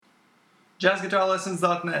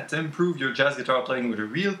JazzGuitarLessons.net. Improve your jazz guitar playing with a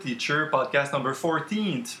real teacher. Podcast number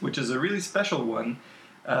 14, which is a really special one.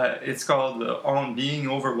 It's called On Being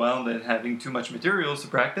Overwhelmed and Having Too Much Materials to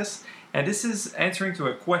Practice. And this is answering to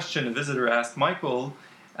a question a visitor asked. Michael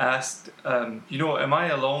asked, am I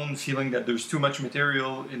alone feeling that there's too much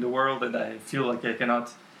material in the world and I feel like I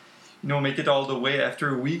cannot, make it all the way after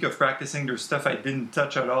a week of practicing? There's stuff I didn't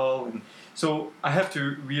touch at all. And so I have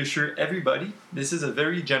to reassure everybody, this is a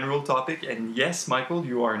very general topic, and yes, Michael,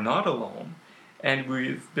 you are not alone. And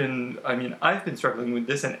I've been struggling with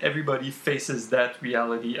this, and everybody faces that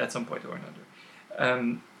reality at some point or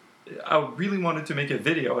another. I really wanted to make a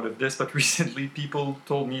video out of this, but recently people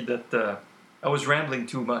told me that I was rambling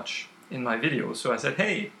too much in my videos. So I said,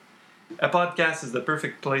 hey, a podcast is the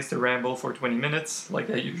perfect place to ramble for 20 minutes, like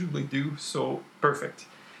I usually do, so perfect.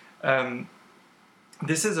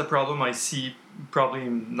 This is a problem I see probably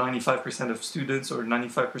 95% of students or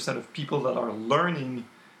 95% of people that are learning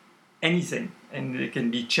anything. And it can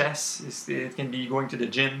be chess, it can be going to the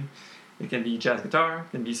gym, it can be jazz guitar, it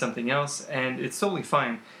can be something else, and it's totally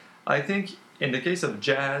fine. I think in the case of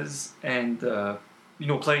jazz and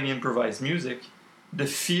playing improvised music, the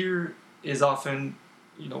fear is often,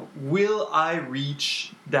 will I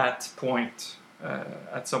reach that point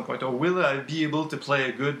at some point, or will I be able to play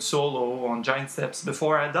a good solo on Giant Steps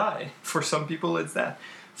before I die? For some people it's that.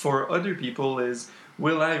 For other people is,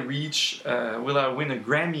 will I win a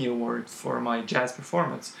Grammy Award for my jazz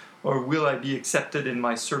performance? Or will I be accepted in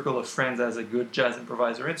my circle of friends as a good jazz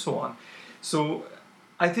improviser, and so on? So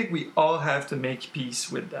I think we all have to make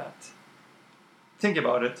peace with that. Think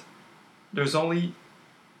about it. There's only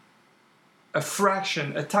a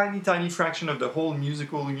tiny fraction of the whole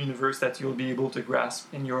musical universe that you'll be able to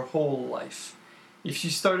grasp in your whole life. If you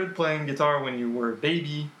started playing guitar when you were a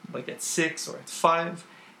baby, like at 6 or at 5,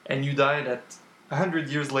 and you died at 100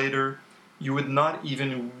 years later, you would not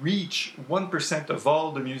even reach 1% of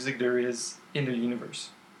all the music there is in the universe.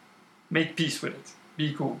 Make peace with it.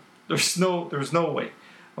 Be cool. There's no way.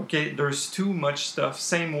 Okay, there's too much stuff.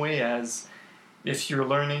 Same way as if you're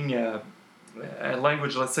learning a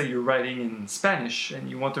language, let's say you're writing in Spanish and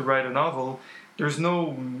you want to write a novel, there's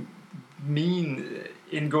no mean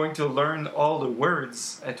in going to learn all the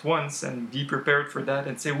words at once and be prepared for that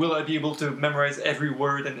and say, will I be able to memorize every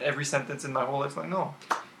word and every sentence in my whole life? Like, no,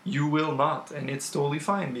 you will not, and it's totally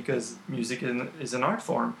fine because music is an art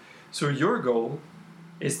form. So your goal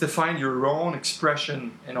is to find your own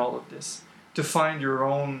expression in all of this, to find your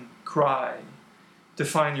own cry, to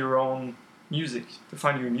find your own music, to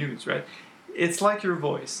find your muse, right? It's like your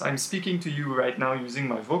voice. I'm speaking to you right now using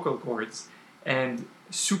my vocal cords, and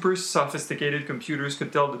super sophisticated computers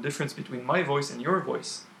could tell the difference between my voice and your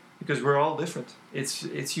voice because we're all different.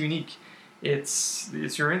 It's unique. It's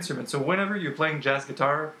your instrument. So whenever you're playing jazz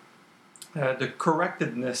guitar, the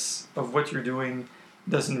correctedness of what you're doing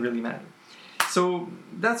doesn't really matter. So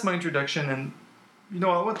that's my introduction, and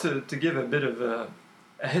I want to give a bit of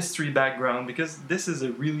a history background because this is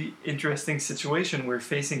a really interesting situation we're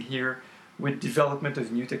facing here with development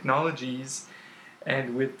of new technologies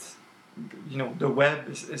and with the web,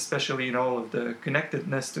 especially in all of the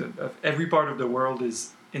connectedness of every part of the world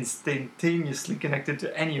is instantaneously connected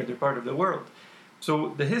to any other part of the world.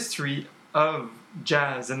 So the history of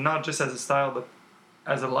jazz, and not just as a style but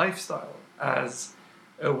as a lifestyle, as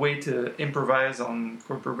a way to improvise on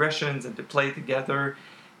chord progressions and to play together,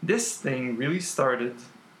 this thing really started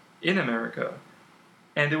in America.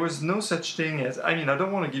 And there was no such thing as, I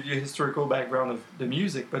don't want to give you a historical background of the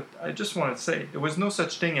music, but I just want to say, there was no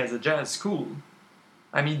such thing as a jazz school.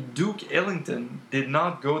 Duke Ellington did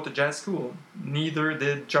not go to jazz school. Neither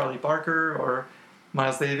did Charlie Parker or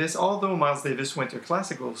Miles Davis, although Miles Davis went to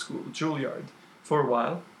classical school, Juilliard, for a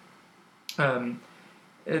while.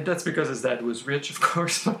 That's because his dad was rich, of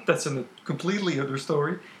course, but that's a completely other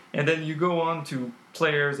story. And then you go on to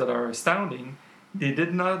players that are astounding. They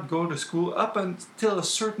did not go to school up until a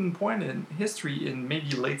certain point in history in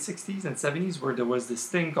maybe late 60s and 70s where there was this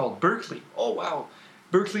thing called Berklee. Oh, wow.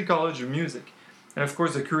 Berklee College of Music. And of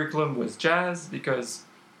course the curriculum was jazz because,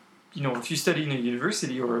 if you study in a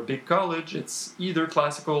university or a big college, it's either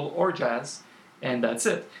classical or jazz, and that's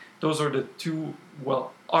it. Those are the two,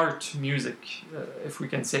 art music, if we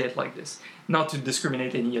can say it like this, not to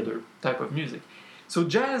discriminate any other type of music. So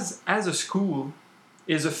jazz as a school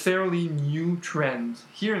is a fairly new trend.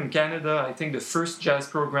 Here in Canada, I think the first jazz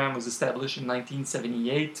program was established in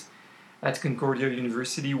 1978 at Concordia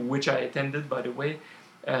University, which I attended, by the way.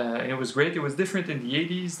 And it was great. It was different in the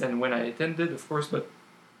 80s than when I attended, of course, but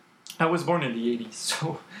I was born in the 80s.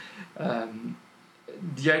 So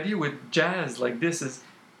the idea with jazz like this is,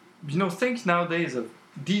 think nowadays of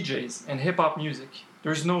DJs and hip-hop music.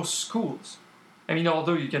 There's no schools. I mean,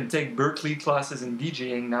 although you can take Berkeley classes in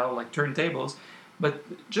DJing now, like turntables, but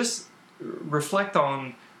just reflect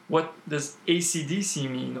on what does AC/DC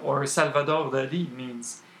mean or Salvador Dali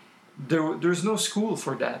means. There's no school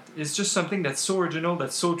for that. It's just something that's so original,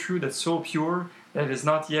 that's so true, that's so pure, that is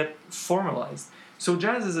not yet formalized. So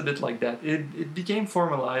jazz is a bit like that. It became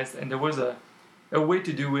formalized, and there was a way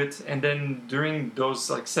to do it. And then during those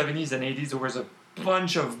like 70s and 80s, there was a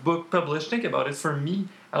bunch of book published. Think about it. For me,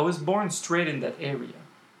 I was born straight in that area.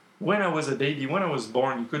 When I was a baby, when I was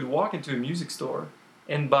born, you could walk into a music store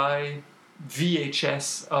and buy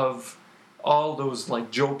VHS of all those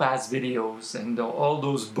like Joe Pass videos and all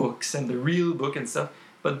those books and the real book and stuff.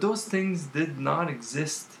 But those things did not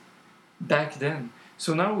exist back then.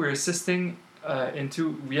 So now we're assisting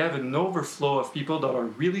we have an overflow of people that are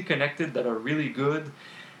really connected, that are really good,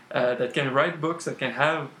 that can write books, that can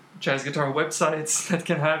have jazz guitar websites, that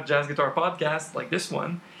can have jazz guitar podcasts like this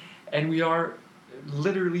one, and we are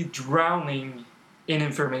literally drowning in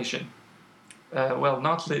information.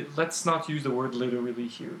 Let's not use the word literally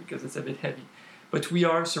here because it's a bit heavy, but we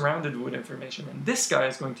are surrounded with information, and this guy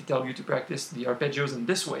is going to tell you to practice the arpeggios in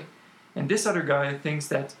this way, and this other guy thinks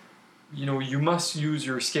that you must use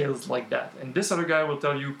your scales like that, and this other guy will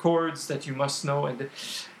tell you chords that you must know,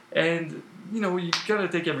 and you gotta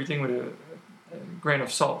take everything with a grain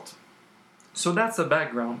of salt. So that's the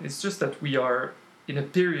background. It's just that we are in a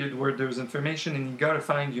period where there's information, and you gotta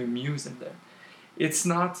find your muse in there. It's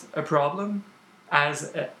not a problem,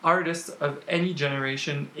 as artists of any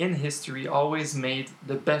generation in history always made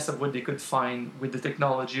the best of what they could find with the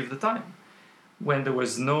technology of the time. When there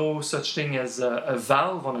was no such thing as a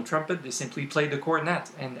valve on a trumpet, they simply played the cornet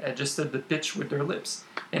and adjusted the pitch with their lips.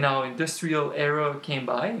 And our industrial era came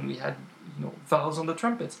by, and we had valves on the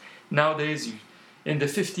trumpets. Nowadays, in the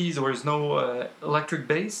 50s, there was no electric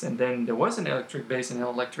bass, and then there was an electric bass and an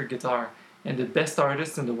electric guitar. And the best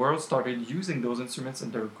artists in the world started using those instruments in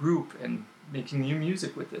their group and making new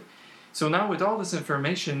music with it. So now with all this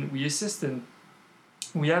information, we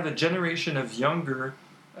have a generation of younger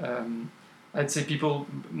I'd say people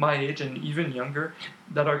my age and even younger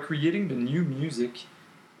that are creating the new music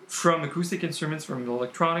from acoustic instruments, from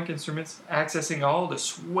electronic instruments, accessing all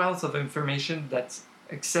this wealth of information that's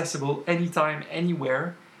accessible anytime,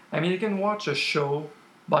 anywhere. I mean, you can watch a show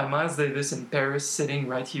by Miles Davis in Paris sitting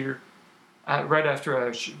right here, right after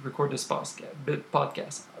I record this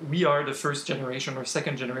podcast. We are the first generation or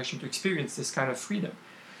second generation to experience this kind of freedom.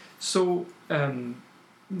 So,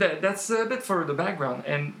 that's a bit for the background,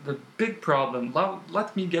 and the big problem,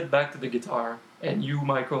 let me get back to the guitar, and you,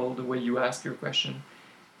 Michael, the way you ask your question.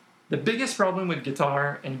 The biggest problem with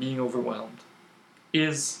guitar and being overwhelmed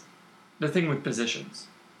is the thing with positions.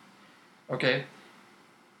 Okay?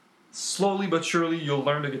 Slowly but surely you'll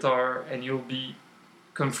learn the guitar, and you'll be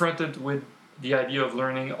confronted with the idea of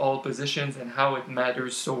learning all positions and how it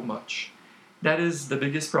matters so much. That is the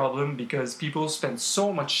biggest problem, because people spend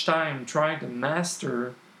so much time trying to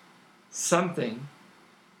master something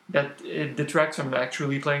that it detracts from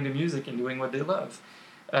actually playing the music and doing what they love.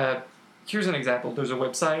 Here's an example. There's a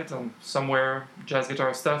website on somewhere, jazz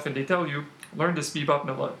guitar stuff, and they tell you, learn this bebop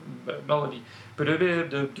melody.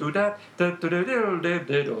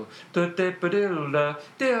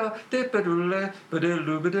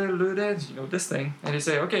 This thing. And they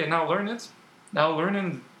say, okay, now learn it. Now learn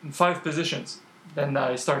in 5 positions. Then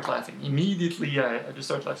I start laughing. Immediately I just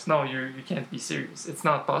start laughing. No, you can't be serious. It's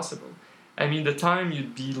not possible. I mean, the time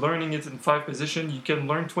you'd be learning it in 5 positions, you can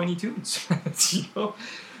learn 20 tunes.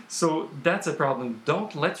 So that's a problem.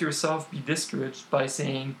 Don't let yourself be discouraged by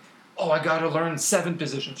saying, oh, I gotta learn 7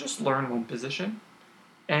 positions. Just learn 1 position.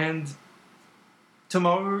 And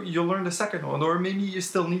tomorrow you'll learn the second one. Or maybe you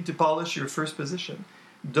still need to polish your first position.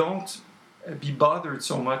 Don't be bothered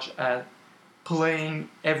so much at playing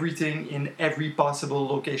everything in every possible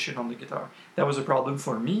location on the guitar. That was a problem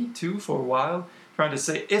for me too for a while, trying to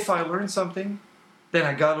say, if I learn something, then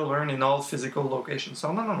I gotta learn in all physical locations.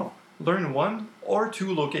 So no. Learn 1 or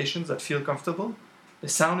 2 locations that feel comfortable. The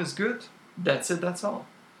sound is good. That's it, that's all.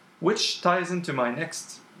 Which ties into my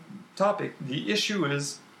next topic. The issue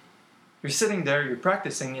is, you're sitting there, you're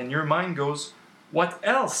practicing, and your mind goes, what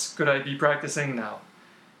else could I be practicing now?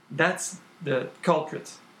 That's the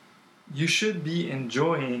culprit. You should be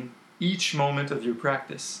enjoying each moment of your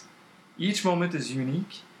practice. Each moment is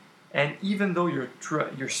unique, and even though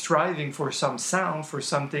you're striving for some sound, for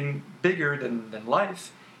something bigger than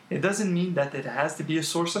life, it doesn't mean that it has to be a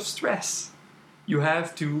source of stress. You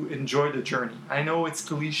have to enjoy the journey. I know it's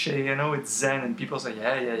cliche, I know it's zen, and people say,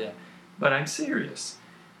 yeah, but I'm serious.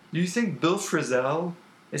 Do you think Bill Frisell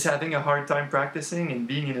is having a hard time practicing and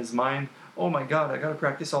being in his mind, oh my God, I gotta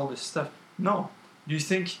practice all this stuff. No. Do you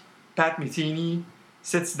think Pat Metheny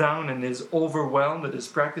sits down and is overwhelmed at his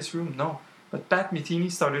practice room? No. But Pat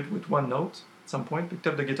Metheny started with one note at some point, picked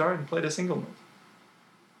up the guitar and played a single note.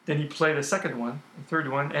 Then he played a second one, a third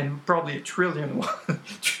one, and probably a trillion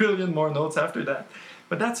more notes after that.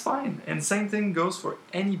 But that's fine. And same thing goes for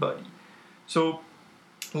anybody. So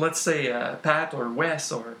let's say Pat or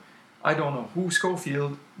Wes or I don't know who,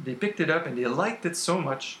 Schofield, they picked it up and they liked it so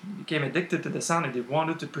much, became addicted to the sound, and they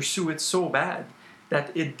wanted to pursue it so bad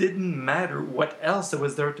that it didn't matter what else there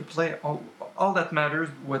was there to play. All that matters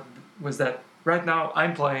was that right now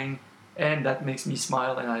I'm playing and that makes me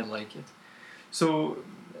smile and I like it. So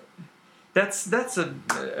that's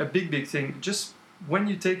a big thing. Just when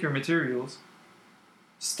you take your materials,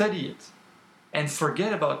 study it and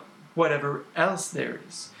forget about whatever else there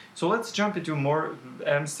is. So let's jump into more.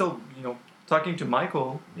 I'm still, talking to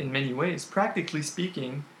Michael in many ways. Practically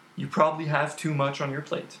speaking, you probably have too much on your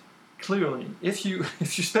plate. Clearly, if you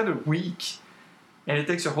spend a week and it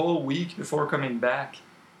takes a whole week before coming back,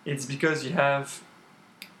 it's because you have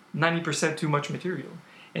 90% too much material.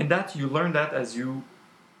 And that you learn that as you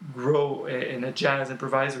grow in a jazz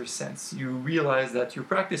improviser sense. You realize that your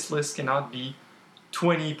practice list cannot be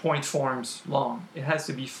 20 point forms long. It has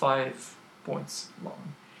to be 5 points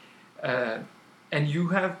long. And you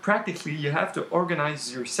have to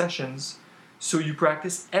organize your sessions so you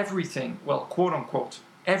practice everything, well, quote unquote,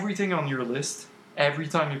 everything on your list every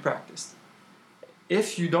time you practice.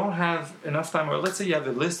 If you don't have enough time, or let's say you have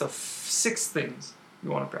a list of 6 things you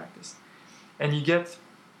want to practice, and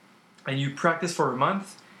you practice for a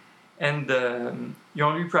month, and you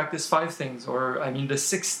only practice 5 things, or the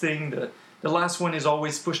 6th thing, the last one is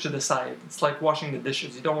always pushed to the side. It's like washing the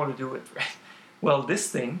dishes. You don't want to do it, right? Well, this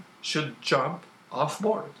thing should jump off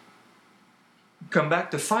board. Come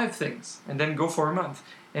back to 5 things, and then go for a month.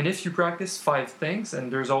 And if you practice 5 things,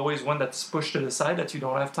 and there's always one that's pushed to the side that you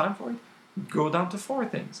don't have time for it, go down to 4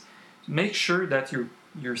 things. Make sure that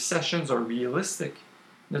your sessions are realistic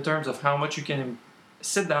in terms of how much you can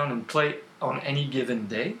sit down and play on any given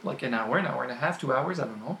day, like an hour and a half, 2 hours, I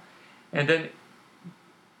don't know. And then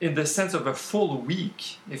in the sense of a full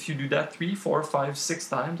week, if you do that 3, 4, 5, 6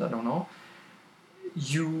 times, I don't know,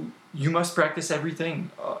 you must practice everything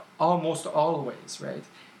almost always, right?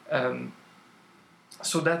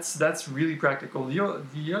 So that's really practical.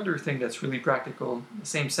 The other thing that's really practical, in the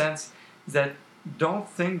same sense, is that don't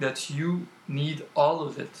think that you need all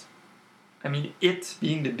of it. It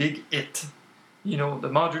being the big it. The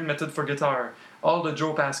modern method for guitar, all the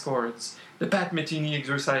Joe Pass chords, the Pat Metheny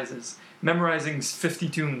exercises, memorizing 50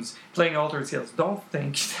 tunes, playing altered scales. Don't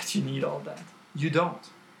think that you need all that. You don't.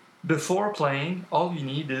 Before playing, all you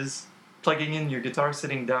need is plugging in your guitar,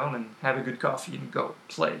 sitting down, and have a good coffee and go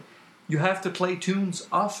play. You have to play tunes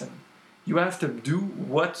often. You have to do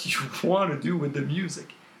what you want to do with the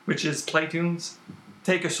music, which is play tunes,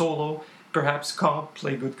 take a solo, perhaps comp,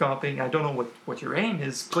 play good comping. I don't know what your aim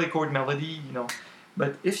is, play chord melody,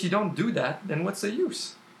 But if you don't do that, then what's the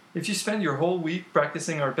use? If you spend your whole week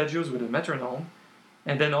practicing arpeggios with a metronome,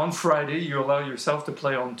 and then on Friday you allow yourself to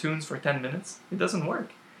play on tunes for 10 minutes, it doesn't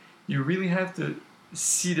work. You really have to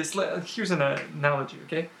see this. Here's an analogy,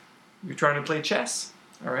 okay? You're trying to play chess,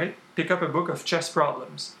 all right? Pick up a book of chess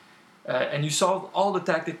problems, and you solve all the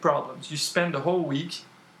tactic problems. You spend the whole week,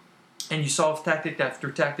 and you solve tactic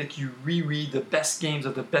after tactic. You reread the best games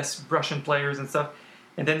of the best Russian players and stuff,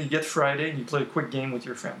 and then you get Friday and you play a quick game with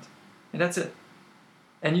your friend. And that's it.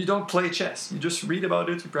 And you don't play chess. You just read about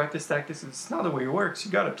it, you practice tactics. It's not the way it works.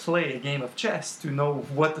 You got to play a game of chess to know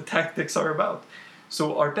what the tactics are about.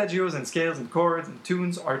 So arpeggios and scales and chords and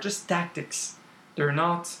tunes are just tactics. They're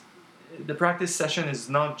not... The practice session is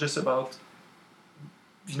not just about,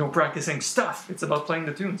 practicing stuff. It's about playing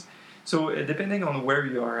the tunes. So depending on where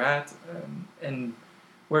you are at and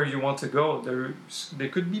where you want to go, there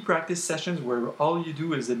could be practice sessions where all you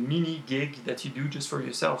do is a mini gig that you do just for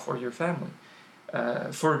yourself or your family.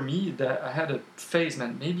 For me, I had a phase,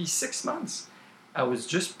 maybe 6 months. I was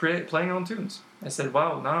just playing on tunes. I said,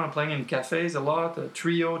 wow, now I'm playing in cafes a lot, a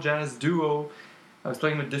trio, jazz, duo. I was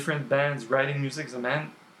playing with different bands, writing music. So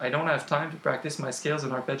man, I don't have time to practice my scales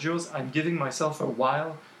and arpeggios. I'm giving myself a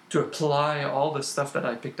while to apply all the stuff that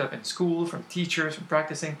I picked up in school, from teachers, from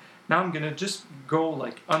practicing. Now I'm going to just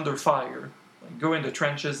go under fire, go in the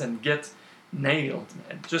trenches and get nailed.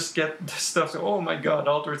 And just get the stuff. So, oh my God,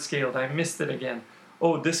 altered scale, I missed it again.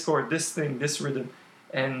 Oh, this chord, this thing, this rhythm.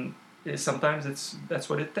 And sometimes that's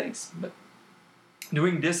what it takes. But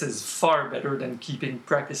doing this is far better than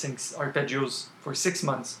practicing arpeggios for 6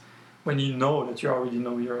 months when you know that you already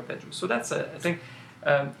know your arpeggios. So that's, I think,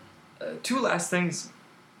 Two last things,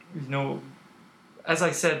 as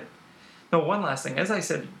I said, one last thing. As I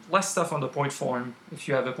said, less stuff on the point form if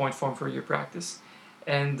you have a point form for your practice.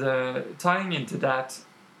 And tying into that,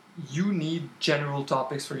 you need general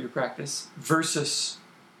topics for your practice versus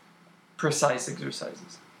precise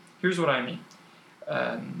exercises. Here's what I mean.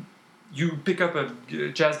 You pick up a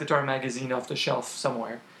jazz guitar magazine off the shelf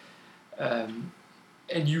somewhere, and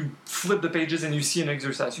you flip the pages and you see an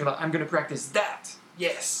exercise. You're like, I'm going to practice that.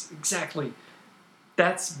 Yes, exactly.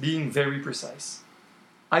 That's being very precise.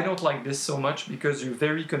 I don't like this so much because you're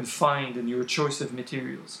very confined in your choice of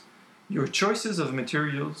materials. Your choices of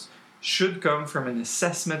materials should come from an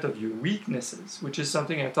assessment of your weaknesses, which is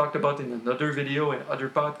something I talked about in another video and other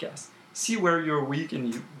podcasts. See where you're weak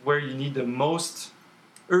and where you need the most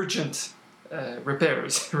urgent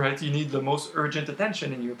repairs, right? You need the most urgent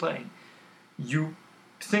attention in your playing. You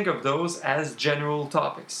think of those as general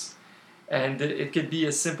topics. And it could be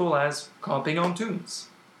as simple as comping on tunes,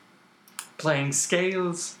 playing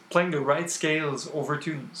the right scales over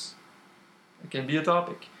tunes. It can be a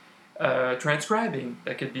topic. Transcribing,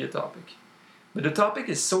 that could be a topic. But the topic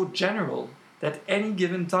is so general that any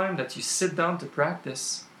given time that you sit down to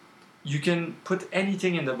practice, you can put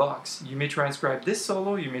anything in the box. You may transcribe this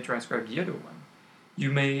solo, you may transcribe the other one.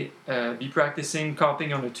 You may be practicing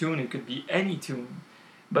comping on a tune, it could be any tune.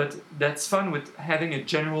 But that's fun with having a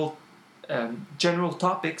general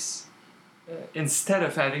topics instead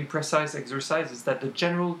of having precise exercises, that the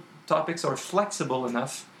general topics are flexible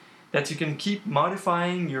enough that you can keep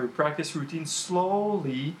modifying your practice routine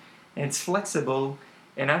slowly, and it's flexible,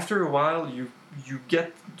 and after a while you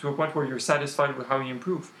get to a point where you're satisfied with how you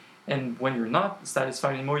improve. And when you're not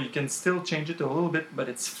satisfied anymore, you can still change it a little bit, but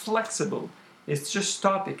it's flexible. It's just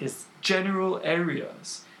topic, it's general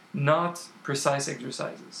areas, not precise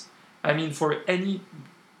exercises. I mean, for any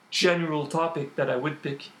general topic that I would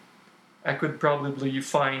pick, I could probably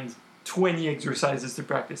find 20 exercises to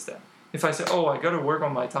practice that. If I say, I got to work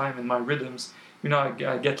on my time and my rhythms,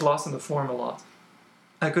 I get lost in the form a lot.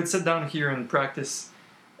 I could sit down here and practice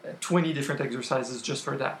 20 different exercises just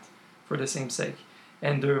for that, for the same sake.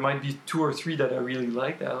 And there might be 2 or 3 that I really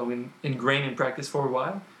like, that I'll ingrain in practice for a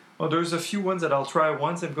while. Or there's a few ones that I'll try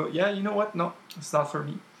once and go, yeah, you know what? No, it's not for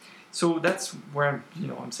me. So that's where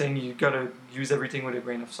I'm saying you got to use everything with a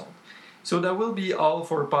grain of salt. So that will be all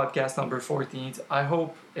for podcast number 14. I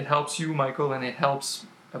hope it helps you, Michael, and it helps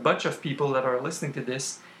a bunch of people that are listening to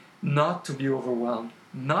this not to be overwhelmed,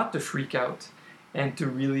 not to freak out, and to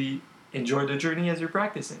really enjoy the journey as you're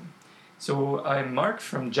practicing. So I'm Mark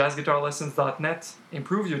from jazzguitarlessons.net.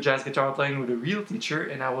 Improve your jazz guitar playing with a real teacher,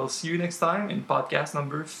 and I will see you next time in podcast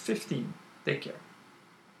number 15. Take care.